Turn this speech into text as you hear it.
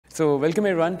So welcome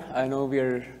everyone. I know we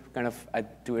are kind of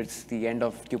towards the end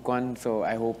of KubeCon, so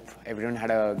I hope everyone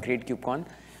had a great KubeCon.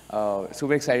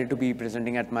 Super excited to be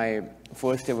presenting at my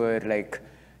first ever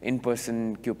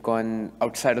in-person KubeCon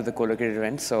outside of the co-located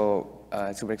event. So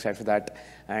super excited for that,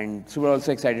 and super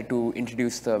also excited to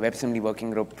introduce the WebAssembly Working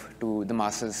Group to the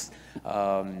masses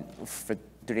for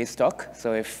today's talk.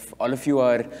 So if all of you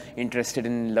are interested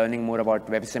in learning more about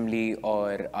WebAssembly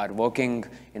or are working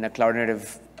in a cloud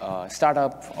native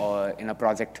startup or in a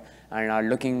project and are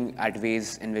looking at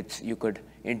ways in which you could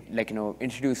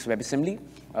introduce WebAssembly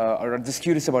or are just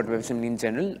curious about WebAssembly in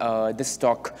general, this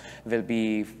talk will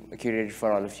be curated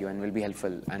for all of you and will be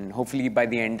helpful. And hopefully by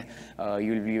the end,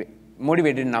 you'll be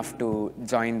motivated enough to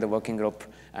join the working group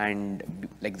and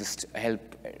just help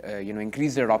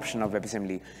increase the adoption of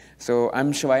WebAssembly. So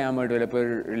I'm Shivay, I'm a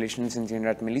developer relations engineer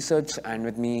at Millisearch, and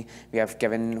with me we have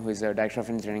Kevin, who is a director of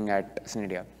engineering at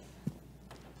Synedia.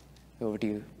 So over to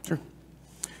you. Sure.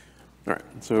 All right,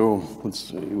 so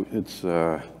it's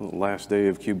the last day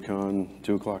of KubeCon,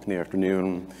 2 o'clock in the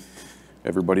afternoon.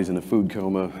 Everybody's in a food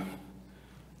coma.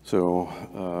 So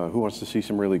who wants to see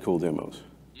some really cool demos?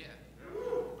 Yeah.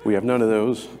 We have none of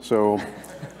those. So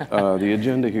the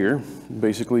agenda here,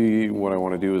 basically what I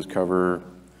want to do is cover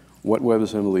what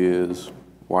WebAssembly is,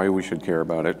 why we should care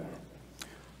about it,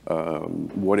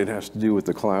 what it has to do with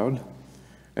the cloud,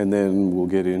 and then we'll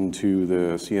get into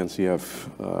the CNCF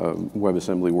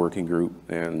WebAssembly Working Group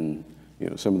and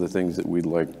some of the things that we'd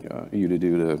like you to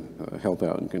do to help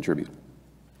out and contribute.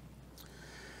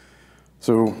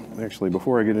 So actually,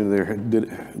 before I get into there,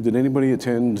 did anybody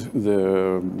attend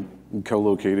the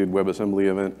co-located WebAssembly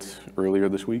event earlier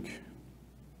this week?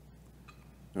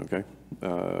 Okay.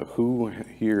 Who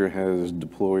here has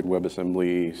deployed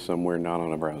WebAssembly somewhere not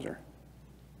on a browser?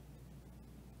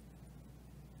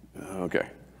 Okay.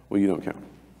 Well, you don't count.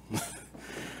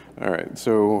 All right,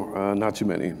 so not too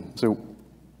many. So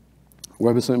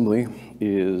WebAssembly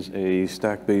is a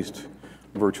stack-based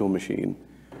virtual machine.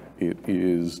 It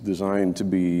is designed to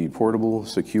be portable,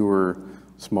 secure,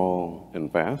 small, and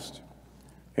fast.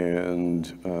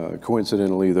 And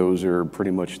coincidentally, those are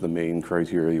pretty much the main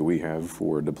criteria we have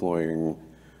for deploying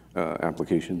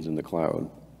applications in the cloud.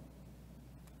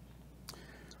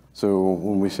 So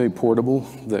when we say portable,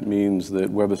 that means that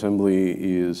WebAssembly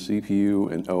is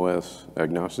CPU and OS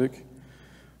agnostic.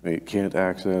 It can't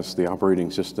access the operating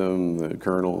system, the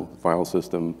kernel, file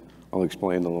system. I'll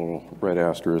explain the little red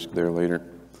asterisk there later.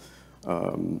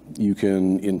 You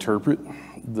can interpret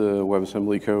the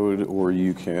WebAssembly code, or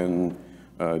you can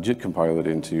JIT compile it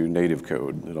into native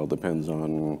code. It all depends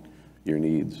on your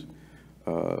needs.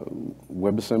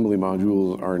 WebAssembly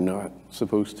modules are not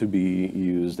supposed to be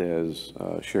used as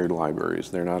shared libraries.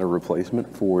 They're not a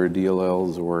replacement for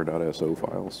DLLs or .so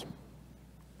files.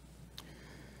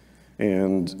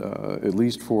 And at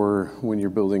least for when you're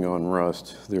building on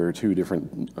Rust, there are 2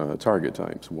 different target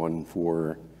types, one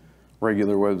for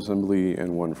regular WebAssembly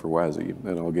and one for WASM.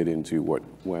 And I'll get into what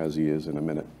WASM is in a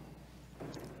minute.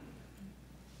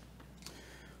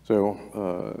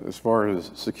 So as far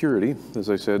as security, as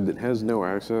I said, it has no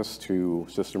access to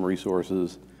system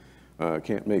resources,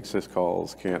 can't make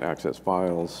syscalls, can't access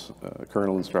files,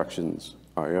 kernel instructions,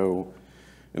 I/O.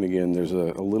 And again, there's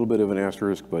a little bit of an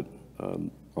asterisk, but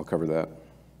I'll cover that.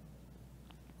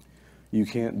 You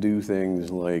can't do things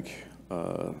like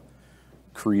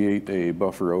create a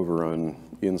buffer overrun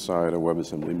inside a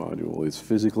WebAssembly module. It's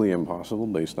physically impossible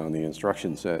based on the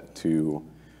instruction set to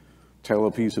tell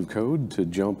a piece of code to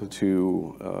jump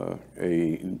to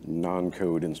a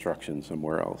non-code instruction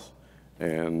somewhere else.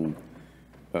 And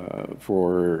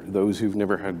for those who've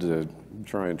never had to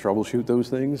try and troubleshoot those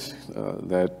things,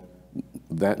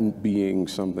 that being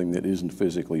something that isn't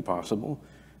physically possible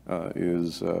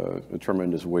is a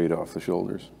tremendous weight off the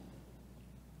shoulders.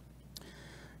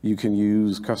 You can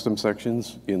use custom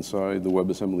sections inside the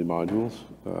WebAssembly modules.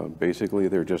 Basically,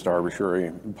 they're just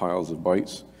arbitrary piles of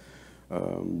bytes.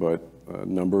 But a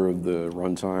number of the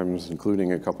runtimes,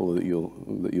 including a couple that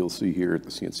you'll see here at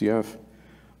the CNCF,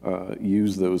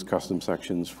 use those custom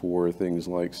sections for things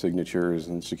like signatures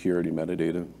and security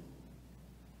metadata.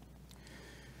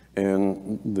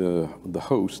 And the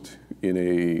host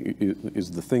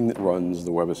is the thing that runs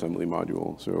the WebAssembly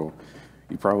module. So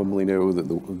you probably know that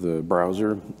the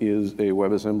browser is a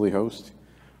WebAssembly host,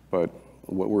 but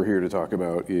what we're here to talk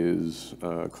about is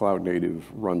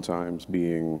cloud-native runtimes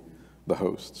being the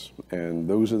hosts. And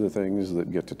those are the things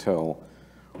that get to tell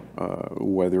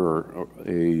whether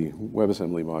a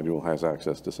WebAssembly module has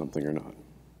access to something or not.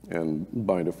 And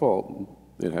by default,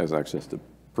 it has access to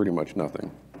pretty much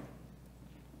nothing.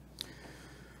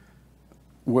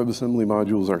 WebAssembly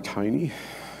modules are tiny.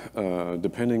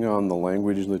 depending on the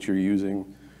language that you're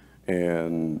using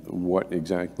and what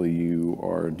exactly you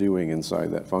are doing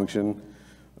inside that function.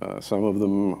 Some of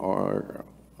them are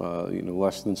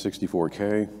less than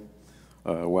 64K.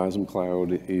 WASM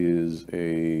Cloud is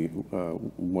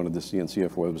one of the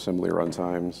CNCF WebAssembly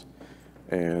runtimes,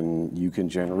 and you can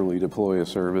generally deploy a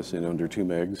service in under 2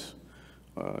 megs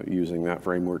using that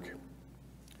framework.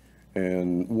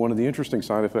 And one of the interesting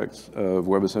side effects of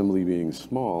WebAssembly being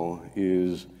small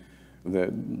is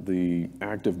that the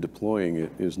act of deploying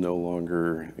it is no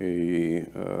longer a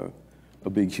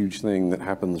big, huge thing that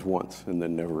happens once and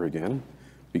then never again.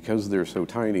 Because they're so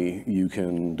tiny, you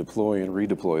can deploy and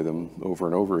redeploy them over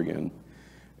and over again.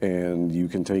 And you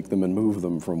can take them and move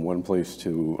them from one place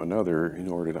to another in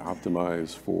order to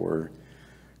optimize for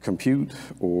compute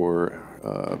or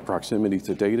proximity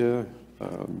to data,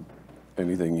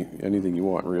 anything you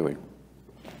want, really.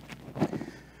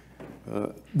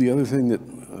 The other thing that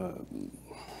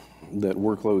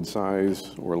workload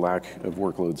size or lack of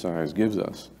workload size gives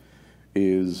us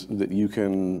is that you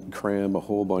can cram a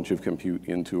whole bunch of compute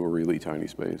into a really tiny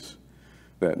space.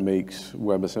 That makes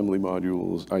WebAssembly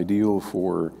modules ideal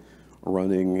for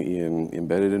running in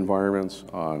embedded environments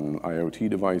on IoT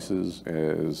devices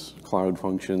as cloud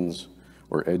functions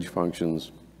or edge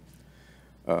functions.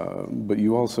 But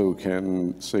you also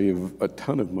can save a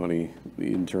ton of money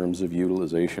in terms of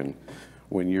utilization.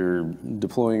 When you're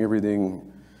deploying everything,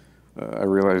 I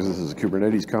realize this is a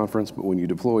Kubernetes conference, but when you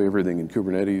deploy everything in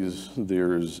Kubernetes,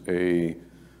 there's a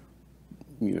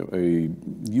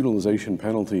utilization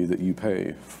penalty that you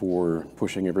pay for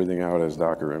pushing everything out as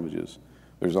Docker images.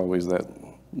 There's always that,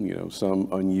 some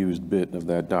unused bit of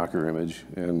that Docker image,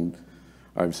 and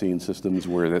I've seen systems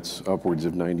where that's upwards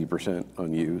of 90%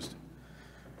 unused.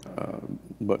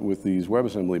 But with these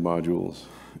WebAssembly modules,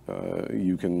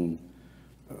 you can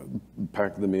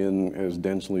pack them in as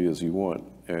densely as you want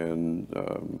and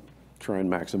try and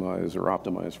maximize or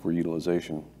optimize for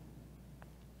utilization.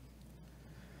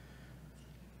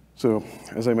 So,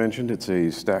 as I mentioned, it's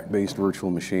a stack-based virtual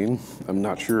machine. I'm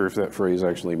not sure if that phrase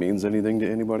actually means anything to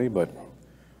anybody, but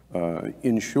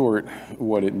in short,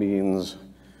 what it means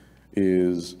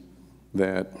is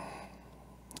that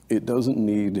it doesn't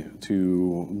need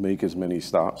to make as many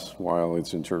stops while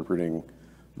it's interpreting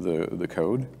the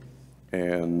code.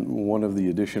 And one of the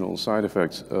additional side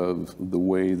effects of the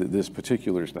way that this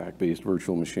particular stack-based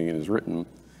virtual machine is written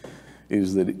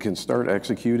is that it can start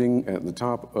executing at the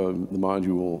top of the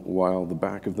module while the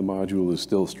back of the module is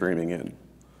still streaming in.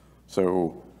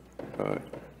 So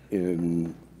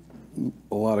in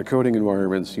a lot of coding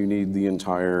environments, you need the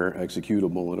entire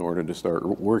executable in order to start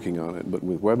working on it. But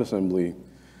with WebAssembly,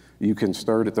 you can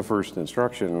start at the first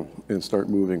instruction and start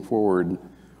moving forward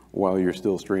while you're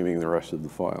still streaming the rest of the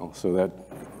file. So that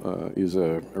is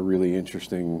a really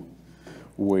interesting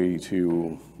way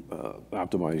to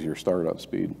optimize your startup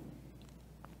speed.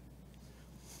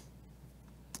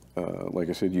 Like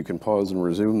I said, you can pause and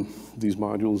resume these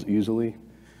modules easily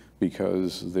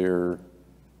because their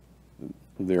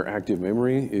active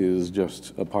memory is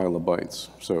just a pile of bytes.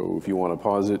 So if you want to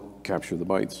pause it, capture the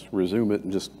bytes, resume it,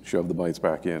 and just shove the bytes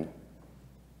back in.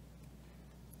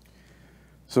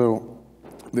 So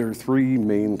there are 3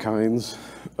 main kinds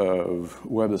of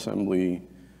WebAssembly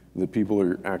that people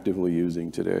are actively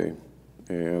using today,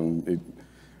 and it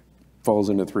falls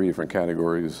into 3 different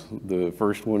categories. The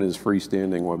first one is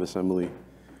freestanding WebAssembly.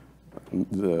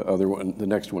 The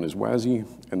next one is WASI,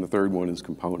 and the third one is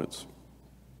components.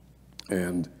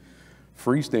 And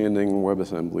freestanding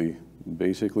WebAssembly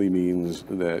basically means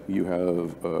that you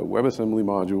have a WebAssembly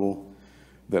module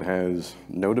that has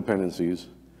no dependencies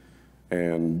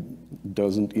and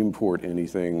doesn't import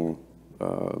anything,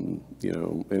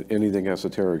 anything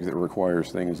esoteric that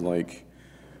requires things like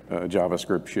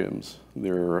JavaScript shims.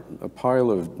 There are a pile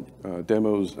of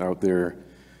demos out there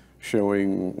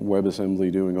showing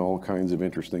WebAssembly doing all kinds of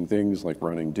interesting things like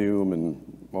running Doom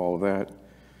and all of that.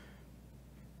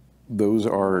 Those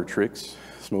are tricks,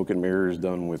 smoke and mirrors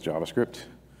done with JavaScript.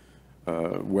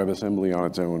 WebAssembly on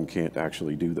its own can't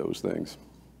actually do those things.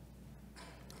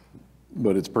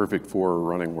 But it's perfect for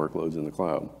running workloads in the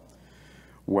cloud.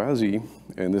 WASI,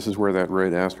 and this is where that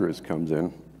red asterisk comes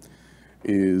in,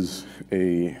 is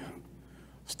a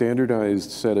standardized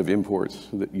set of imports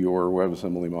that your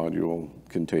WebAssembly module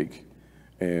can take.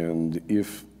 And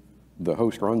if the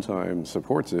host runtime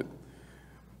supports it,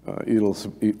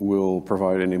 it will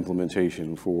provide an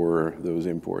implementation for those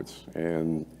imports.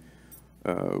 And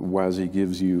WASI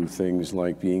gives you things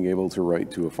like being able to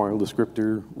write to a file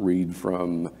descriptor, read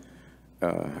from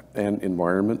an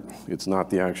environment. It's not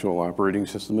the actual operating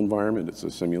system environment, it's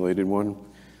a simulated one.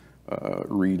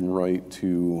 read and write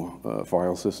to a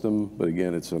file system, but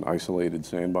again, it's an isolated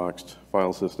sandboxed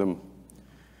file system.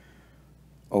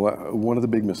 One of the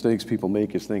big mistakes people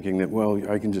make is thinking that, well,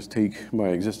 I can just take my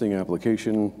existing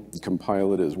application,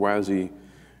 compile it as WASI,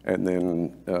 and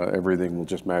then everything will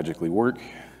just magically work.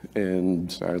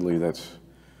 And sadly, that's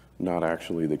not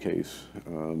actually the case.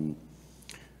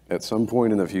 At some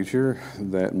point in the future,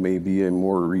 that may be a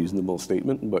more reasonable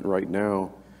statement, but right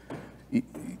now,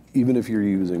 even if you're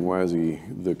using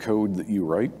WASI, the code that you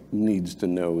write needs to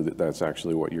know that that's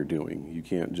actually what you're doing. You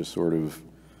can't just sort of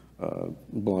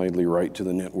blindly write to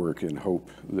the network and hope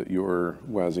that your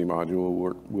WASI module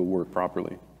will work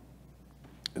properly.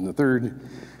 And the third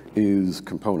is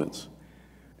components.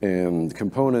 And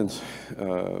components,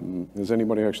 has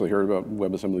anybody actually heard about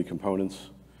WebAssembly components?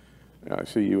 I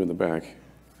see you in the back.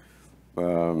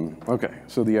 Okay,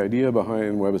 so the idea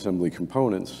behind WebAssembly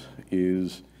components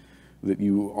is that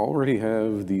you already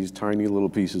have these tiny little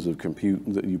pieces of compute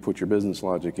that you put your business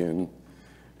logic in,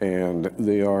 and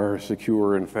they are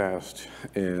secure and fast,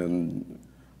 and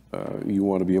you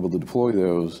want to be able to deploy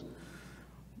those.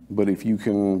 But if you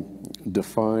can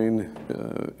define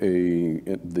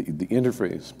the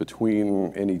interface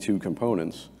between any two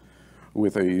components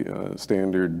with a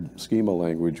standard schema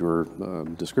language or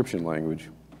description language,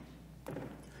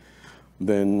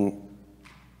 then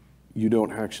you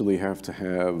don't actually have to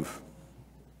have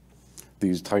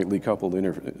these tightly coupled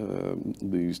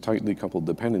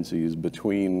dependencies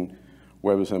between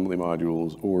WebAssembly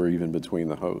modules or even between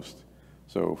the host.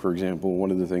 So, for example,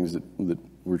 one of the things that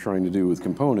we're trying to do with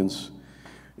components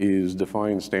is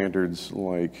define standards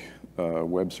like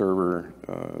web server,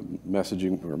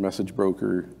 messaging or message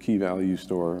broker, key value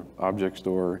store, object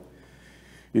store.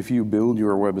 If you build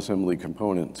your WebAssembly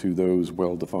component to those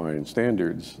well-defined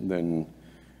standards, then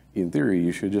in theory,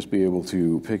 you should just be able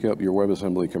to pick up your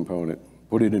WebAssembly component,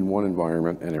 put it in one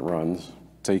environment and it runs,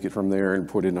 take it from there and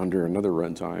put it under another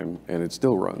runtime and it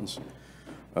still runs.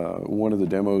 One of the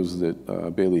demos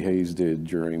that Bailey Hayes did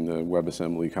during the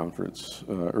WebAssembly conference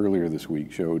earlier this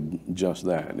week showed just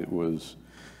that. It was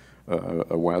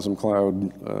a WASM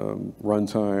Cloud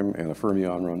runtime and a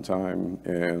Fermyon runtime,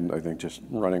 and I think just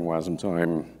running WASM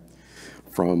time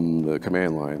from the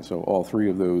command line. So all three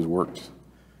of those worked,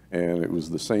 and it was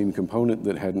the same component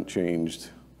that hadn't changed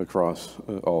across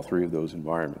all three of those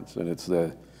environments. And it's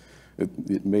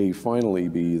it may finally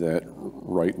be that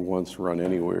write once, run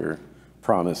anywhere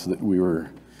promise that we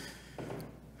were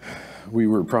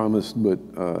promised but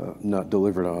not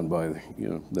delivered on by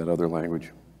that other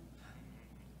language.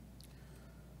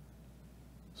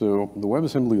 So the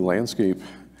WebAssembly landscape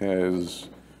has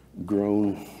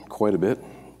grown quite a bit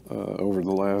over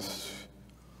the last,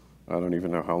 I don't even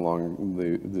know how long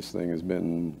this thing has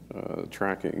been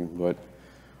tracking, but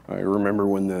I remember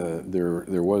when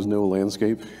there was no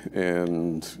landscape,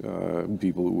 and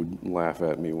people would laugh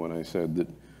at me when I said that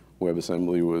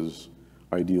WebAssembly was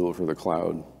ideal for the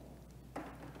cloud.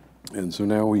 And so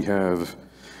now we have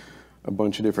a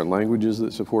bunch of different languages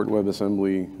that support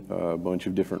WebAssembly, a bunch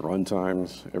of different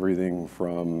runtimes, everything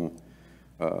from,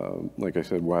 like I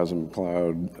said, WASM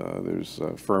Cloud, there's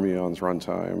Fermyon's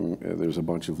runtime, there's a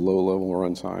bunch of low-level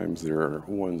runtimes, there are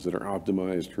ones that are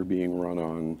optimized for being run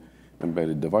on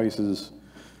embedded devices.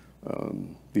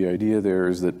 The idea there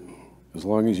is that as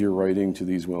long as you're writing to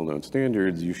these well-known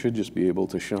standards, you should just be able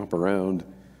to shop around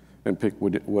and pick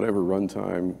whatever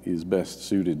runtime is best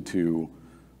suited to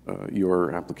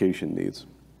your application needs.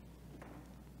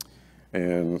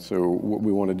 And so what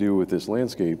we want to do with this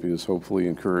landscape is hopefully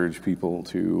encourage people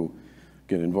to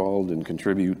get involved and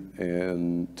contribute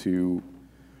and to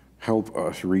help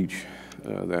us reach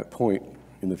that point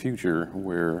in the future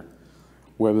where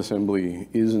WebAssembly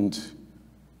isn't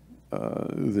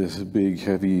this big,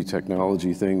 heavy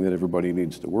technology thing that everybody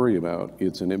needs to worry about.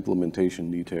 It's an implementation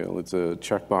detail. It's a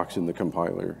checkbox in the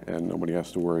compiler, and nobody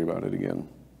has to worry about it again.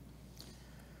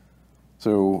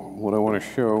 So what I want to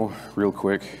show real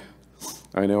quick,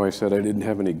 I know I said I didn't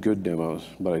have any good demos,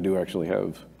 but I do actually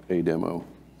have a demo.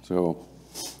 So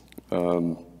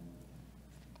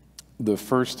the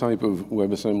first type of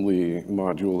WebAssembly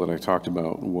module that I talked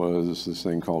about was this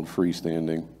thing called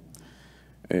freestanding.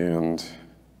 And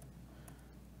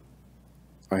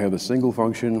I have a single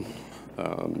function.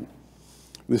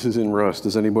 This is in Rust.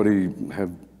 Does anybody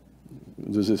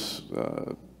does this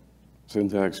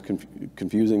syntax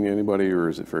confusing anybody, or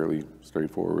is it fairly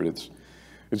straightforward? It's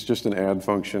just an add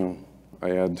function.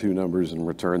 I add two numbers and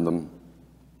return them.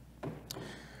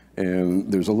 And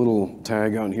there's a little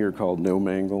tag on here called no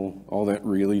mangle. All that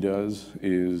really does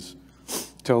is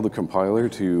tell the compiler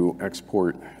to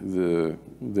export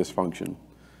this function.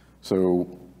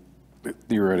 So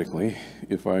theoretically,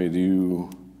 if I do,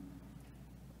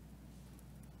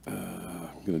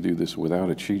 I'm going to do this without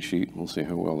a cheat sheet. We'll see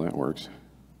how well that works.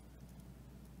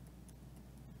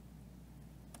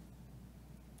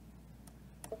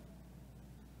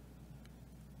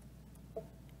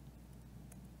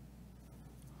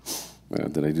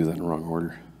 Did I do that in the wrong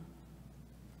order?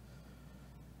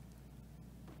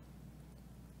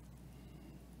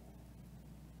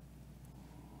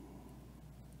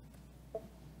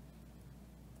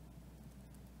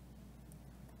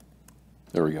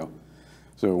 There we go.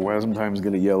 So WASM Time is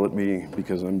going to yell at me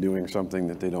because I'm doing something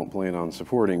that they don't plan on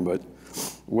supporting, but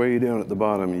way down at the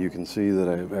bottom you can see that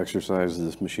I've exercised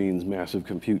this machine's massive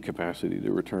compute capacity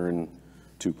to return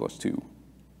 2 + 2.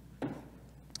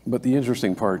 But the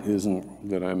interesting part isn't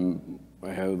that I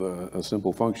have a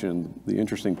simple function. The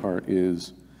interesting part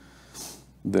is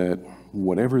that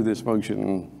whatever this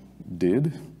function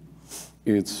did,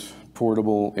 it's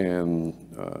portable and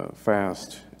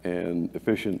fast and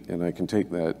efficient, and I can take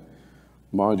that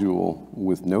module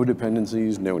with no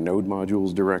dependencies, no node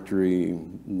modules directory,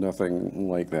 nothing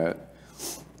like that,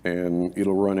 and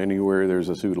it'll run anywhere there's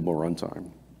a suitable runtime.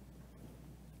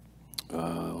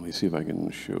 Let me see if I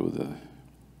can show the...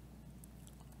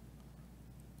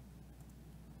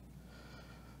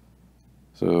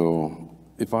 So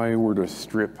if I were to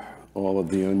strip all of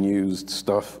the unused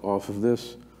stuff off of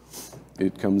this,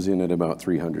 it comes in at about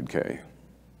 300K.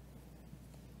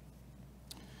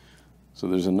 So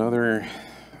there's another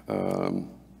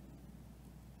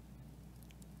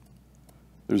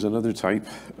type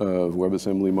of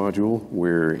WebAssembly module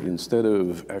where instead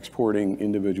of exporting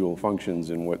individual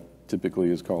functions in what typically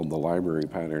is called the library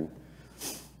pattern,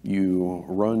 you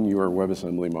run your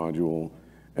WebAssembly module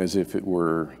as if it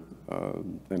were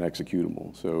an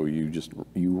executable. So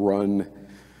you run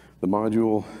the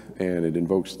module and it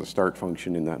invokes the start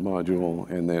function in that module,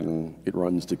 and then it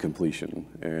runs to completion.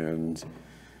 And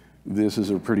this is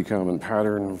a pretty common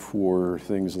pattern for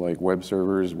things like web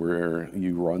servers where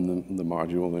you run the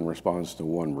module in response to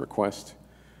one request.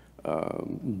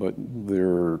 But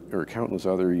there are countless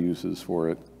other uses for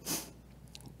it.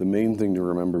 The main thing to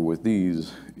remember with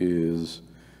these is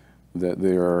that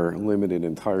they are limited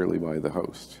entirely by the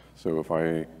host. So if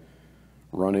I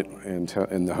run it and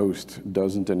the host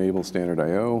doesn't enable standard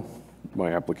I/O,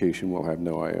 my application will have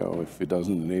no I/O. If it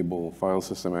doesn't enable file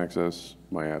system access,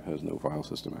 my app has no file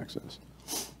system access.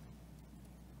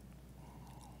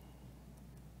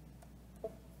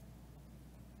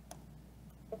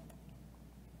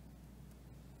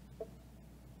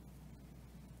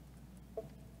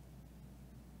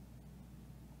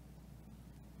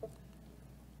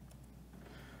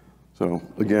 So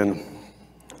again,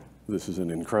 this is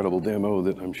an incredible demo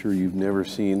that I'm sure you've never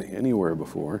seen anywhere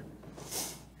before.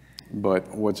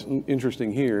 But what's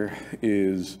interesting here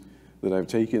is that I've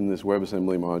taken this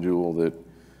WebAssembly module that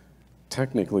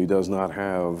technically does not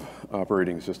have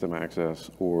operating system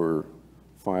access or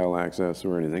file access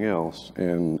or anything else,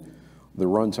 and the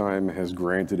runtime has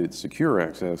granted it secure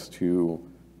access to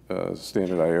a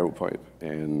standard I/O pipe,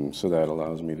 and so that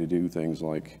allows me to do things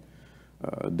like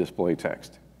display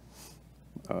text.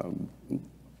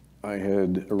 I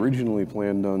had originally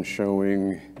planned on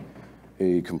showing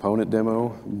a component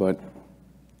demo, but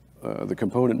the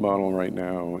component model right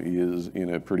now is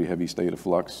in a pretty heavy state of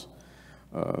flux.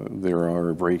 There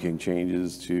are breaking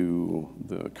changes to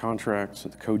the contracts, the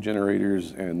code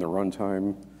generators, and the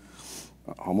runtime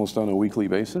almost on a weekly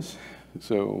basis.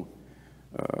 So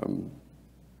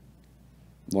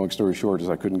long story short is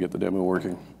I couldn't get the demo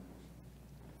working.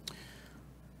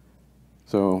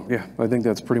 So yeah, I think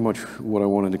that's pretty much what I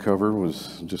wanted to cover,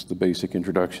 was just the basic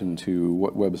introduction to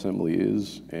what WebAssembly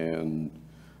is and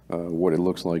what it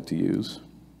looks like to use.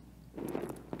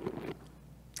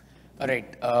 All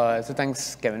right, so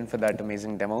thanks, Kevin, for that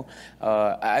amazing demo.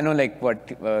 I know, like what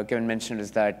Kevin mentioned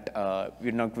is that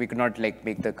we could not like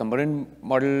make the component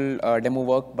model demo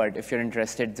work, but if you're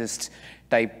interested, just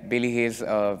type Bailey Hayes.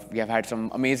 We have had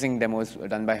some amazing demos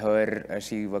done by her.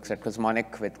 She works at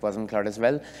Cosmonic with WASM Cloud as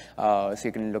well. So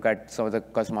you can look at some of the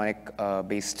Cosmonic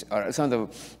based, or some of the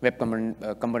web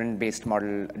component based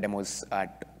model demos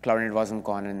at CloudNet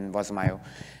WASMCon and WASM.io.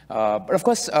 But of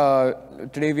course,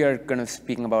 today we are kind of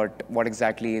speaking about what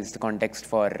exactly is the context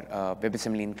for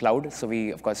WebAssembly in cloud. So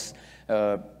we, of course,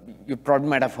 you probably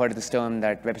might have heard this term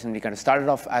that WebAssembly kind of started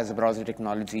off as a browser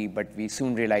technology, but we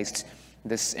soon realized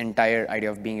this entire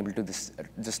idea of being able to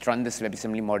just run this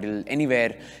WebAssembly model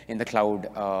anywhere in the cloud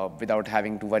without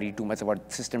having to worry too much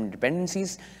about system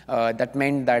dependencies. That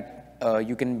meant that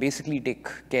you can basically take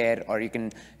care, or you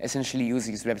can essentially use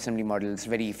these WebAssembly models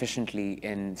very efficiently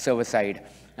in server-side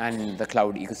and the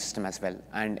cloud ecosystem as well.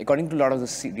 And according to a lot of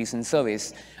the recent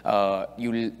surveys,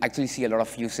 you'll actually see a lot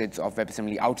of usage of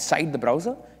WebAssembly outside the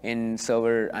browser in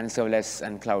server and serverless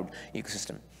and cloud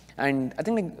ecosystem. And I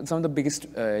think like some of the biggest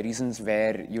reasons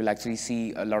where you'll actually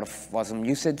see a lot of WASM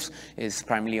usage is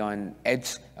primarily on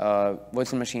edge,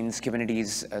 virtual machines,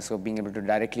 Kubernetes, so being able to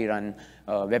directly run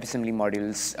WebAssembly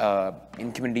modules.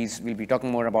 In Kubernetes, we'll be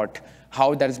talking more about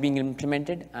how that is being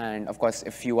implemented. And of course,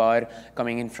 if you are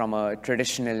coming in from a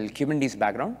traditional Kubernetes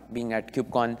background, being at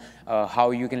KubeCon,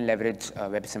 how you can leverage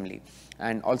WebAssembly.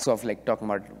 And also of like talking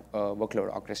about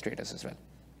workload orchestrators as well.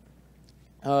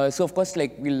 So of course,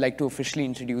 like we'd like to officially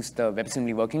introduce the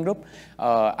WebAssembly Working Group.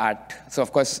 So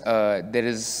of course, there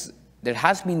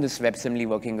has been this WebAssembly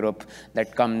Working Group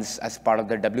that comes as part of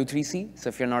the W3C. So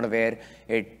if you're not aware,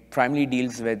 it primarily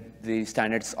deals with the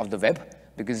standards of the web,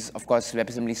 because of course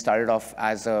WebAssembly started off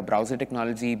as a browser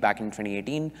technology back in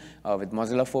 2018 with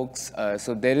Mozilla folks.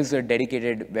 So there is a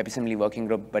dedicated WebAssembly Working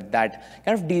Group, but that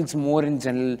kind of deals more in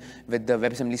general with the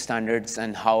WebAssembly standards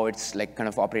and how it's like kind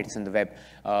of operates in the web.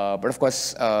 But of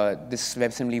course, this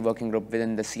WebAssembly Working Group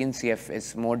within the CNCF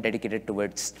is more dedicated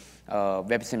towards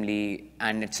WebAssembly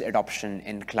and its adoption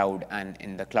in cloud and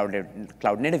in the cloud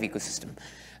native ecosystem.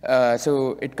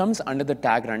 So it comes under the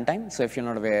tag runtime. So if you're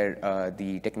not aware,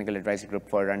 the technical advisory group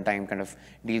for runtime kind of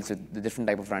deals with the different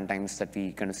type of runtimes that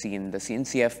we kind of see in the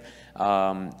CNCF.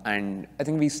 And I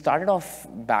think we started off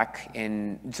back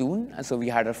in June. So we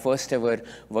had our first ever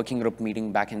working group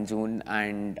meeting back in June.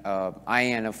 And I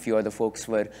and a few other folks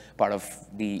were part of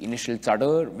the initial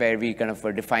charter where we kind of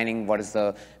were defining what is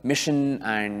the mission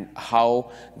and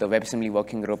how the WebAssembly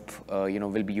Working Group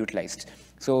will be utilized.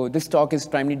 So this talk is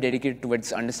primarily dedicated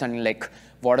towards understanding like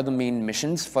what are the main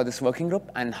missions for this working group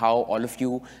and how all of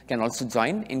you can also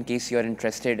join in case you're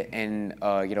interested in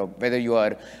whether you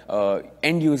are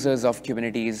end users of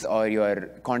Kubernetes or you are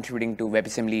contributing to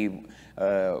WebAssembly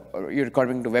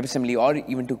or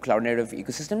even to cloud native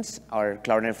ecosystems or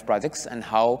cloud native projects, and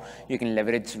how you can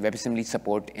leverage WebAssembly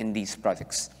support in these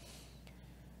projects.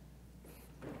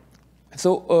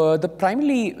 So the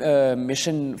primary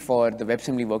mission for the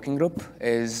WebAssembly Working Group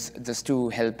is just to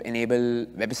help enable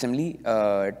WebAssembly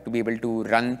to be able to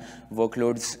run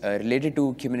workloads related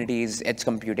to Kubernetes, edge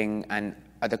computing, and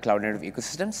other cloud native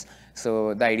ecosystems.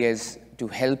 So the idea is to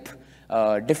help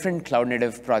different cloud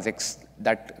native projects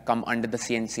that come under the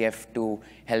CNCF to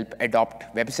help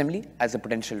adopt WebAssembly as a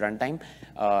potential runtime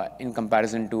in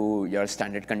comparison to your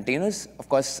standard containers. Of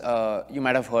course, you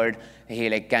might have heard, hey,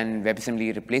 like, can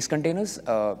WebAssembly replace containers?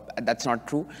 That's not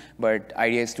true, but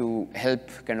idea is to help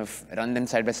kind of run them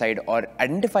side by side or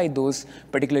identify those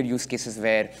particular use cases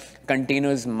where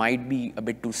containers might be a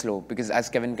bit too slow, because as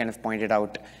Kevin kind of pointed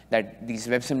out, that these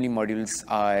WebAssembly modules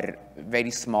are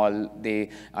very small. They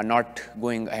are not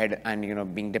going ahead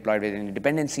and being deployed with any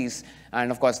dependencies.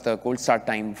 And of course, the cold start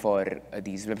time for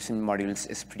these WebAssembly modules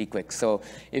is pretty quick. So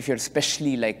if you're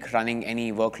especially like running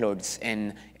any workloads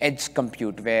in edge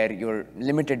compute where you're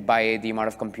limited by the amount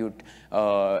of compute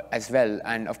as well,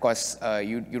 and of course,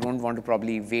 you don't want to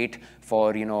probably wait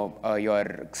for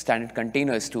your standard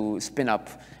containers to spin up,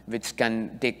 which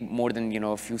can take more than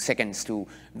a few seconds to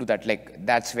do that. Like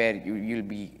that's where you'll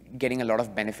be getting a lot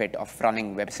of benefit of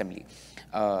running WebAssembly.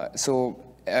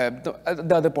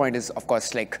 The other point is, of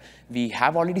course, like we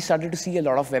have already started to see a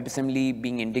lot of WebAssembly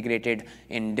being integrated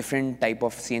in different type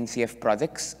of CNCF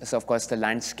projects. So of course, the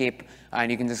landscape,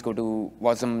 and you can just go to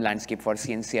WASM landscape for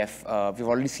CNCF. We've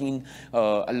already seen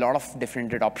a lot of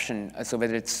different adoption. So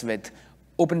whether it's with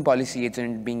Open Policy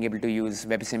Agent being able to use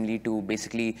WebAssembly to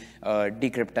basically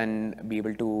decrypt and be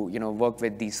able to work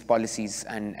with these policies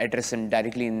and address them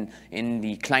directly in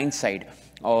the client side,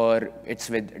 or it's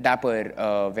with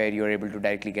Dapper where you're able to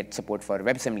directly get support for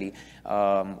WebAssembly,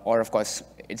 or of course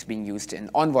it's being used in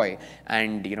Envoy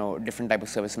and different type of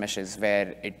service meshes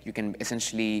where you can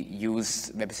essentially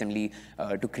use WebAssembly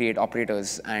to create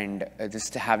operators and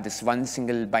just have this one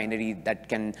single binary that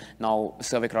can now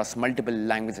serve across multiple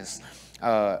languages.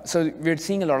 So we're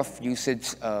seeing a lot of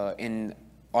usage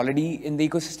already in the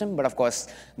ecosystem, but of course,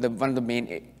 one of the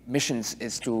main missions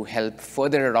is to help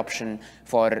further adoption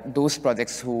for those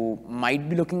projects who might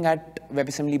be looking at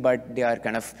WebAssembly, but they are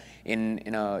kind of in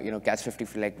a catch-50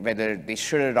 for like whether they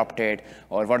should adopt it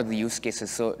or what are the use cases.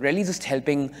 So really just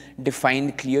helping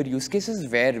define clear use cases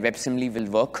where WebAssembly will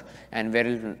work and where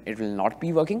it will not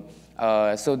be working.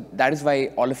 So that is why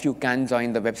all of you can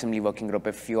join the WebAssembly Working Group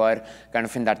if you are kind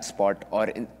of in that spot,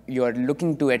 or you are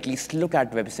looking to at least look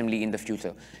at WebAssembly in the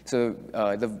future. So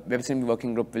the WebAssembly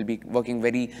Working Group will be working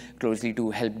very closely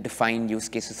to help define use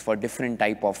cases for different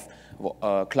type of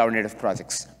cloud native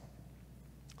projects.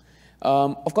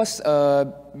 Of course,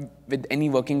 with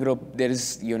any working group, there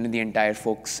is the entire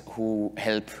folks who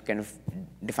help kind of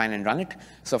define and run it.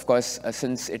 So of course,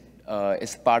 since it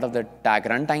is part of the tag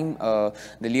runtime,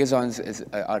 the liaisons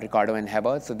are Ricardo and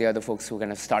Heber, so they are the folks who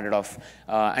kind of started off.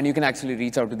 And you can actually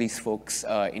reach out to these folks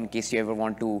in case you ever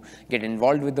want to get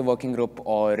involved with the working group,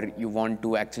 or you want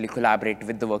to actually collaborate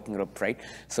with the working group, right?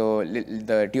 So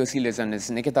the TOC liaison is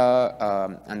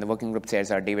Nikita, and the working group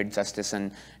chairs are David, Justice,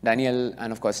 and Daniel,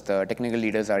 and of course the technical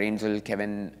leaders are Angel,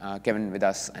 Kevin with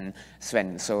us, and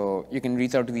Sven. So you can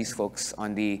reach out to these folks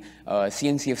on the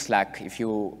CNCF Slack if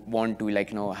you want to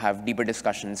have deeper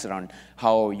discussions around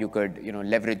how you could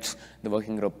leverage the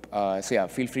working group. So yeah,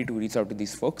 feel free to reach out to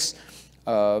these folks.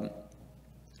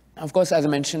 Of course, as I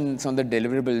mentioned, some of the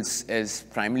deliverables is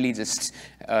primarily just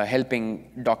helping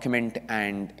document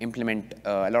and implement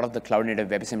a lot of the cloud native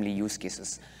WebAssembly use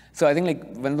cases. So I think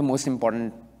one of the most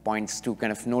important points to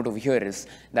kind of note over here is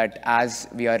that as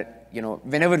we are,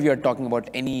 whenever we are talking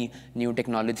about any new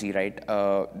technology, right,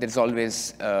 there's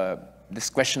always this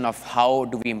question of how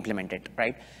do we implement it,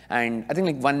 right? And I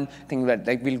think one thing that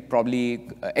we'll probably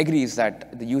agree is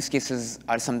that the use cases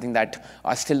are something that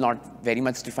are still not very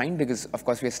much defined, because of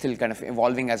course we're still kind of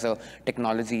evolving as a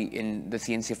technology in the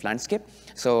CNCF landscape.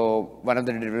 So one of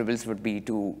the deliverables would be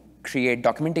to create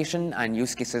documentation and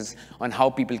use cases on how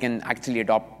people can actually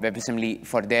adopt WebAssembly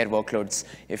for their workloads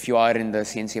if you are in the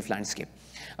CNCF landscape.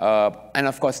 And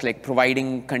of course,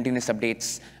 providing continuous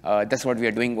updates. That's what we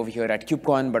are doing over here at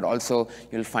KubeCon, but also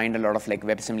you'll find a lot of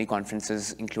WebAssembly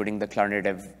conferences, including the Cloud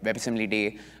Native WebAssembly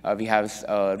Day. We have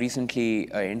recently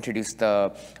introduced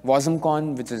the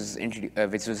WASMCon,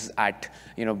 which was at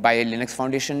by Linux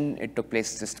Foundation. It took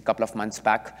place just a couple of months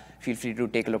back. Feel free to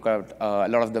take a look at a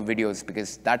lot of the videos,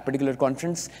 because that particular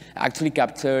conference actually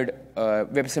captured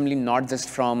WebAssembly not just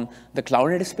from the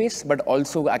cloud native space, but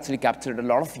also actually captured a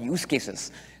lot of use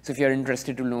cases. So if you're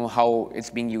interested to know how it's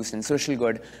being used in social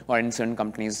good or in certain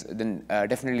companies, then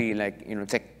definitely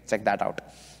check that out.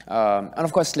 And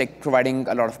of course, providing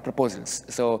a lot of proposals.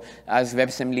 So as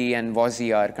WebAssembly and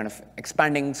WASI are kind of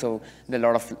expanding, so there are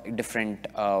a lot of different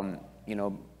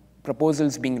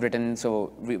proposals being written.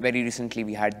 So very recently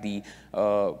we had the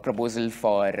proposal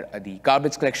for the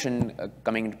garbage collection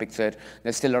coming into picture.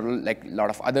 There's still a lot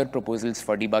of other proposals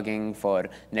for debugging, for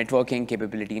networking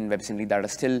capability in WebAssembly that are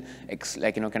still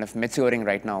kind of maturing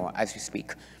right now as we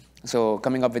speak. So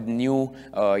coming up with new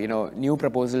new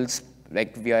proposals.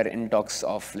 We are in talks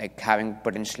of having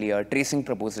potentially a tracing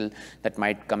proposal that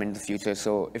might come in the future.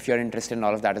 So if you're interested in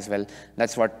all of that as well,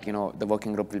 that's what the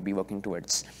working group will be working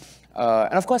towards.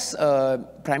 And of course,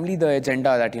 primarily the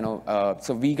agenda that,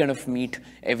 so we kind of meet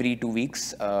every 2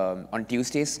 weeks on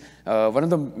Tuesdays. One of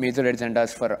the major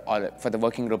agendas for the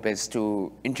working group is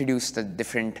to introduce the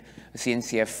different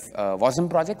CNCF WASM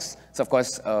projects. So of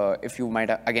course, if you might,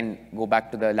 again, go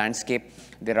back to the landscape,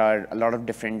 there are a lot of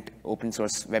different open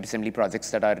source WebAssembly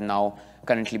projects that are now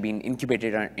currently being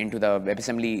incubated into the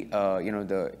WebAssembly,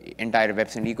 the entire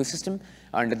WebAssembly ecosystem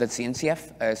under the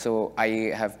CNCF. So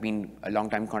I have been a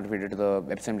long-time contributor to the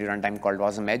WebAssembly runtime called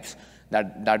WASM Edge.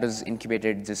 That was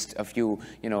incubated just a few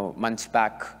months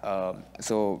back.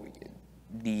 So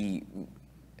the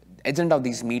agenda of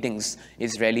these meetings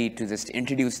is really to just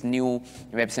introduce new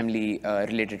WebAssembly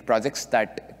related projects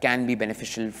that can be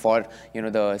beneficial for the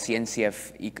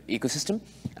CNCF ecosystem,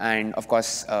 and of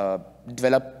course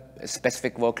develop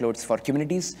specific workloads for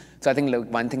communities. So I think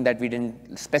one thing that we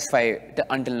didn't specify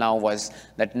until now was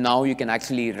that now you can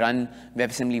actually run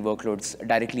WebAssembly workloads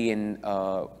directly in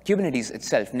Kubernetes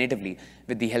itself natively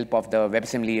with the help of the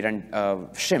WebAssembly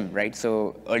shim, right?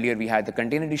 So earlier we had the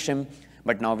containerd shim,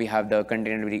 but now we have the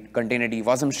containerd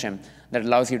WASM shim that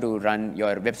allows you to run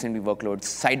your WebAssembly workloads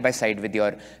side by side with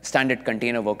your standard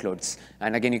container workloads.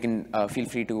 And again, you can feel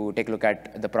free to take a look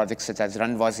at the projects such as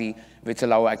Run WASI, which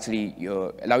allow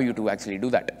you to actually do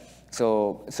that.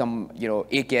 So some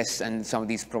AKS and some of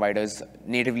these providers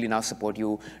natively now support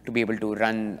you to be able to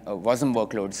run WASM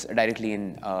workloads directly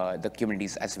in the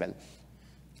Kubernetes as well.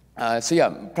 So yeah,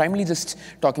 primarily just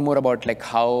talking more about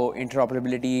how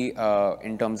interoperability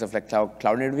in terms of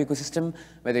cloud native ecosystem,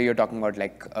 whether you're talking about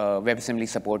WebAssembly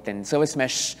support in Service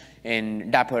Mesh, in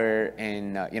Dapper,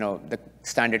 in the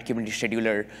standard Kubernetes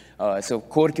scheduler, so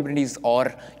core Kubernetes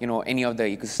or any of the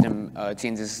ecosystem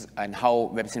changes and how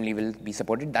WebAssembly will be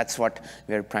supported. That's what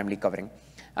we're primarily covering.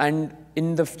 And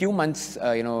in the few months,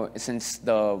 since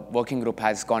the working group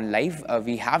has gone live,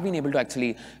 we have been able to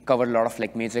actually cover a lot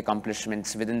of major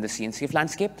accomplishments within the CNCF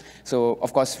landscape. So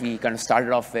of course, we kind of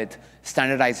started off with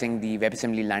standardizing the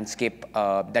WebAssembly landscape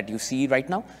that you see right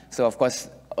now. So of course,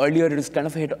 earlier it was kind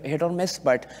of hit or miss,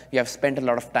 but we have spent a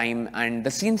lot of time, and the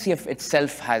CNCF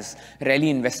itself has really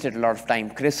invested a lot of time.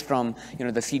 Chris from the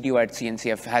CTO at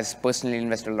CNCF has personally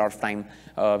invested a lot of time.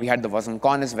 We had the WASM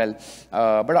Con as well.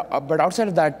 But outside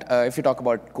of that, if you talk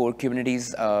about core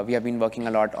Kubernetes, we have been working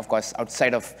a lot, of course,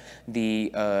 outside of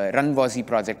the Run WASI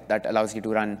project that allows you to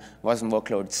run WASM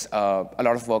workloads. A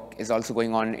lot of work is also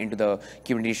going on into the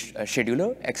Kubernetes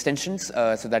scheduler extensions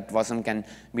so that WASM can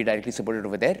be directly supported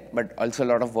over there. But also a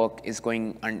lot of work is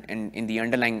going on in the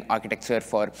underlying architecture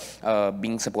for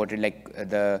being supported, like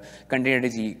the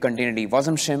containerd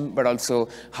WASM shim, but also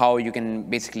how you can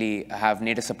basically have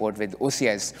native support with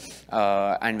OCS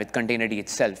and with containerd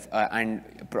itself, and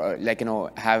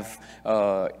have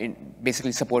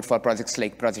basically support for projects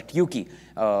like Project Yuki,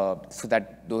 so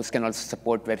that those can also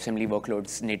support WebAssembly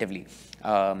workloads natively.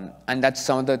 And that's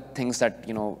some of the things that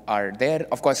are there.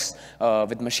 Of course,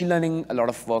 with machine learning, a lot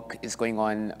of work is going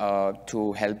on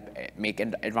to help make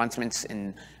advancements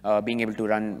in being able to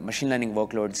run machine learning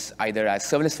workloads either as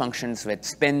serverless functions with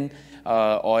Spin,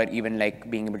 or even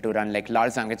being able to run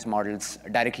large language models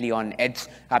directly on edge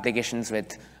applications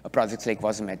with projects like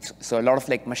WASM Edge. So a lot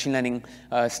of machine learning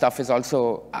stuff is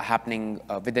also happening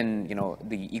within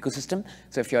the ecosystem.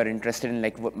 So if you're interested in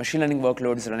machine learning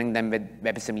workloads, running them with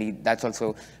WebAssembly, that's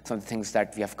also some of the things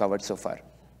that we have covered so far.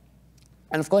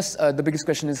 And of course, the biggest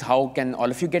question is how can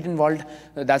all of you get involved?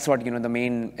 That's what the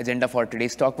main agenda for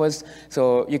today's talk was.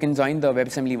 So you can join the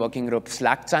WebAssembly Working Group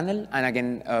Slack channel, and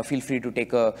again, feel free to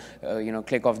take a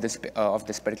click of this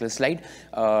particular slide.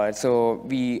 So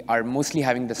we are mostly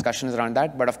having discussions around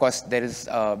that, but of course, there is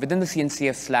within the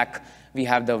CNCF Slack, we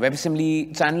have the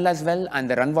WebAssembly channel as well and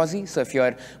the Run WASI. So if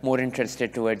you're more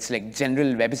interested towards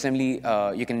general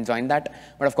WebAssembly, you can join that.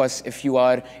 But of course, if you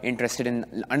are interested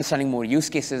in understanding more use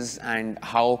cases and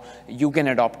how you can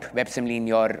adopt WebAssembly in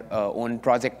your own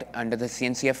project under the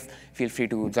CNCF, feel free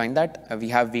to join that. We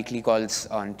have weekly calls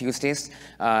on Tuesdays.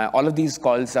 All of these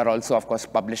calls are also, of course,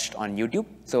 published on YouTube.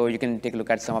 So you can take a look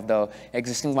at some of the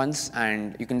existing ones,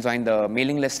 and you can join the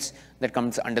mailing lists that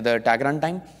comes under the tag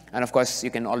runtime. And of course,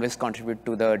 you can always contribute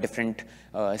to the different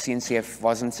CNCF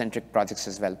WASM-centric projects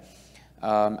as well.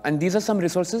 And these are some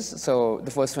resources. So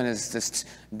the first one is just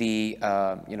the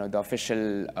the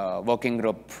official working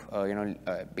group,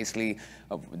 basically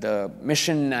the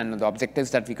mission and the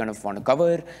objectives that we kind of want to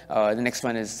cover. The next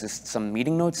one is just some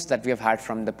meeting notes that we have had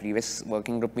from the previous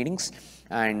working group meetings,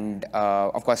 and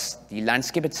of course the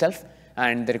landscape itself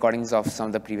and the recordings of some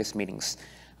of the previous meetings.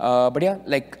 But yeah,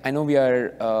 I know we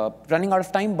are running out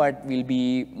of time, but we'll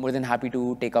be more than happy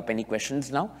to take up any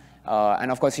questions now.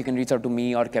 And of course, you can reach out to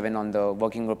me or Kevin on the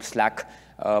working group Slack.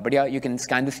 But yeah, you can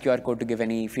scan this QR code to give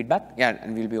any feedback. Yeah,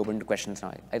 and we'll be open to questions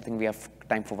now. I think we have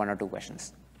time for 1 or 2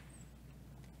 questions.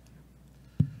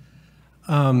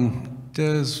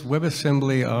 Does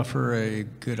WebAssembly offer a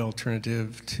good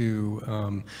alternative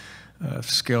to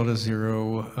scale to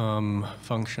zero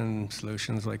function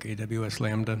solutions like AWS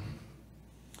Lambda?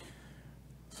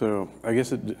 So I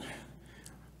guess the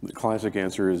classic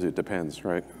answer is it depends,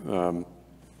 right?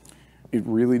 It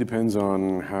really depends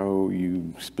on how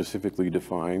you specifically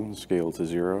define scale to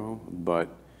zero, but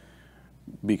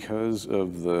because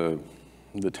of the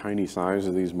tiny size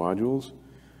of these modules,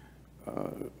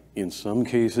 in some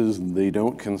cases, they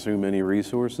don't consume any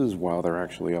resources while they're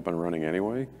actually up and running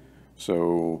anyway.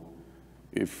 So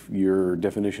if your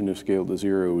definition of scale to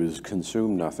zero is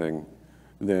consume nothing,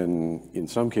 then in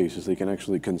some cases, they can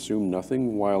actually consume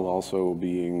nothing while also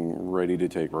being ready to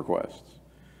take requests.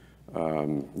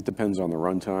 It depends on the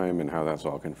runtime and how that's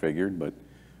all configured, but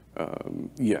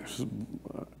yes,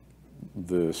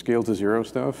 the scale to zero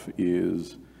stuff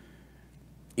is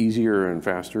easier and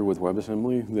faster with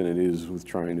WebAssembly than it is with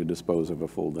trying to dispose of a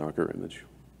full Docker image.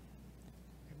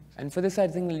 And for this, I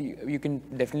think you can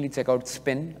definitely check out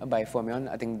Spin by Fermion.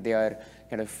 I think they are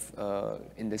kind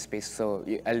of in this space, so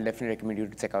I'll definitely recommend you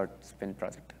to check out Spin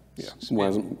project. Yeah,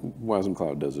 WASM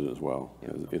Cloud does it as well.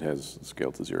 Yeah. It has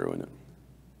scale to zero in it.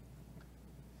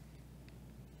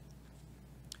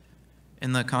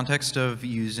 In the context of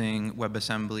using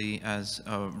WebAssembly as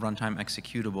a runtime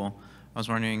executable, I was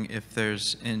wondering if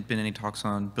there's been any talks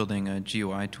on building a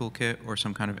GUI toolkit or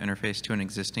some kind of interface to an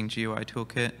existing GUI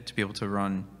toolkit to be able to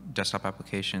run desktop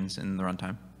applications in the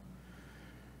runtime.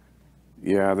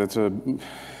 Yeah,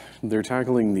 they're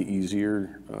tackling the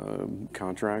easier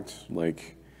contracts.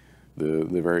 Like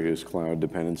the various cloud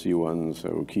dependency ones,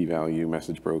 so key value,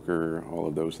 message broker, all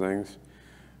of those things.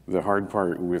 The hard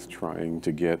part with trying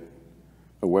to get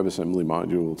a WebAssembly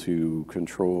module to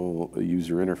control a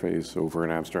user interface over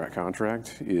an abstract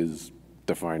contract is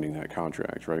defining that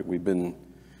contract, right? We've been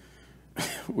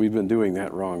doing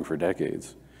that wrong for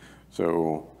decades.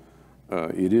 So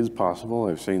it is possible.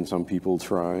 I've seen some people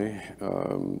try.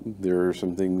 There are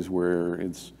some things where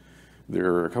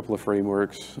there are a couple of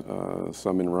frameworks,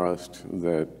 some in Rust,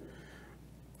 that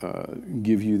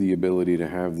give you the ability to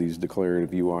have these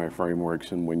declarative UI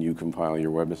frameworks, and when you compile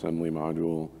your WebAssembly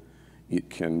module, it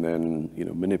can then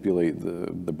manipulate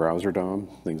the browser DOM,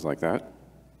 things like that.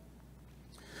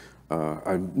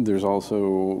 There's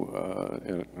also,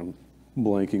 and I'm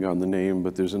blanking on the name,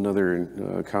 but there's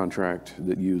another contract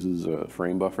that uses a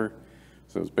frame buffer.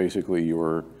 So it's basically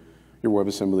your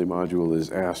WebAssembly module is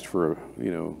asked for,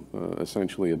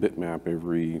 essentially a bitmap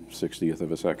every 60th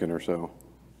of a second or so.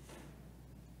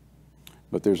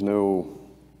 But there's no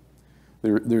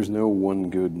one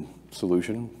good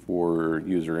solution for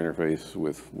user interface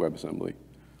with WebAssembly.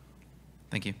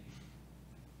 Thank you.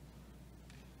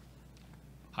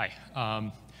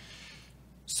 Hi.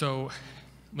 So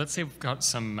let's say we've got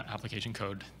some application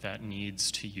code that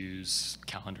needs to use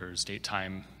calendars, date,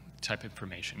 time type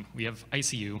information. We have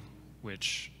ICU,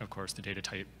 which of course the data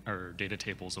type or data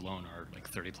tables alone are like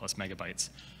 30 plus megabytes.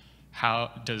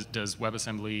 How does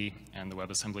WebAssembly and the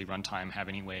WebAssembly runtime have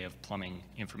any way of plumbing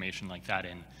information like that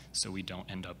in so we don't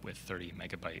end up with 30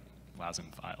 megabyte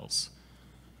WASM files?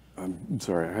 I'm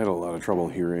sorry, I had a lot of trouble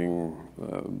hearing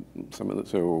some of it.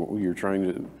 So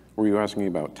were you asking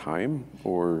about time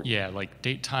or? Yeah, like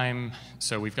date time.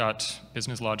 So we've got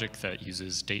business logic that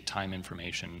uses date time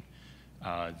information.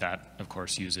 That of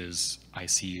course uses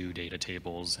ICU data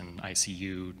tables and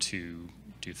ICU to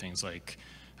do things like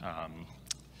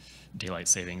daylight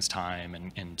savings time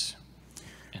and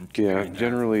yeah,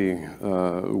 generally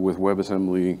with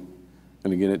WebAssembly,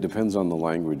 and again, it depends on the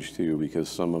language too, because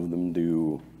some of them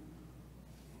do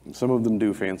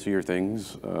fancier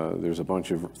things. There's a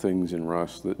bunch of things in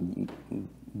Rust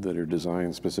that are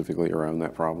designed specifically around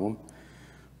that problem.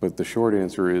 But the short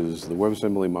answer is the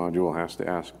WebAssembly module has to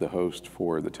ask the host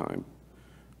for the time,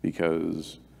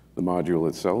 because the module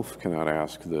itself cannot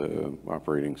ask the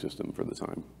operating system for the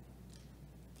time.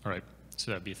 All right.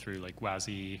 So that'd be through like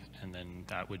WASI, and then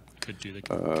that could do the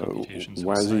computations.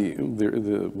 WASI,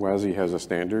 the WASI has a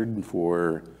standard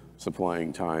for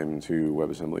supplying time to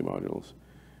WebAssembly modules.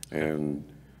 And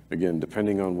again,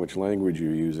 depending on which language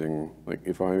you're using, like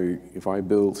if I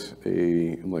built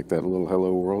like that little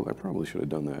hello world, I probably should have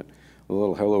done that. A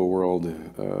little hello world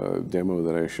demo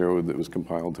that I showed that was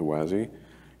compiled to WASI,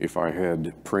 if I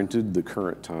had printed the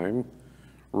current time,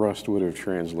 Rust would have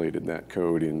translated that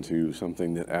code into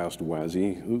something that asked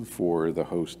WASI for the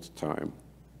host time.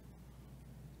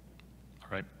 All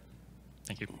right.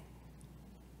 Thank you. All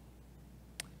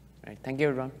right. Thank you,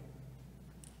 everyone.